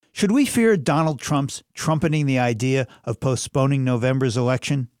Should we fear Donald Trump's trumpeting the idea of postponing November's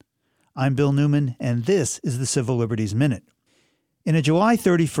election? I'm Bill Newman, and this is the Civil Liberties Minute. In a July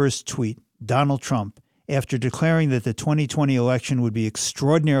 31st tweet, Donald Trump, after declaring that the 2020 election would be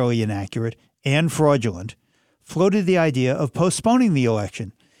extraordinarily inaccurate and fraudulent, floated the idea of postponing the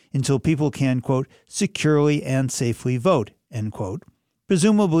election until people can, quote, securely and safely vote, end quote,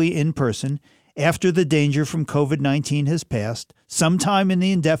 presumably in person, after the danger from COVID-19 has passed, sometime in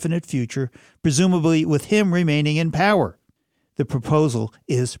the indefinite future, presumably with him remaining in power. The proposal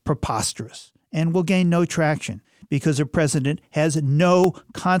is preposterous and will gain no traction because a president has no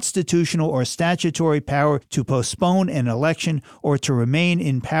constitutional or statutory power to postpone an election or to remain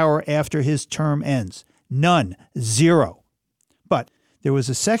in power after his term ends. None. Zero. But there was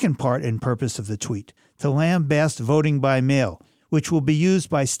a second part and purpose of the tweet, to lambaste voting by mail, which will be used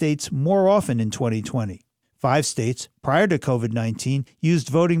by states more often in 2020. 5 states, prior to COVID-19, used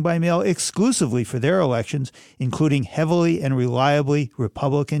voting by mail exclusively for their elections, including heavily and reliably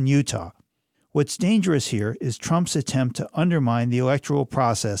Republican Utah. What's dangerous here is Trump's attempt to undermine the electoral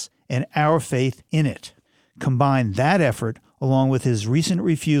process and our faith in it. Combine that effort along with his recent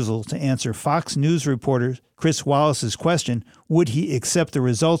refusal to answer Fox News reporter Chris Wallace's question, would he accept the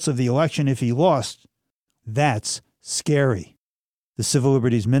results of the election if he lost? That's scary. The Civil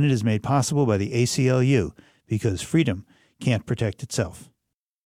Liberties Minute is made possible by the ACLU because freedom can't protect itself.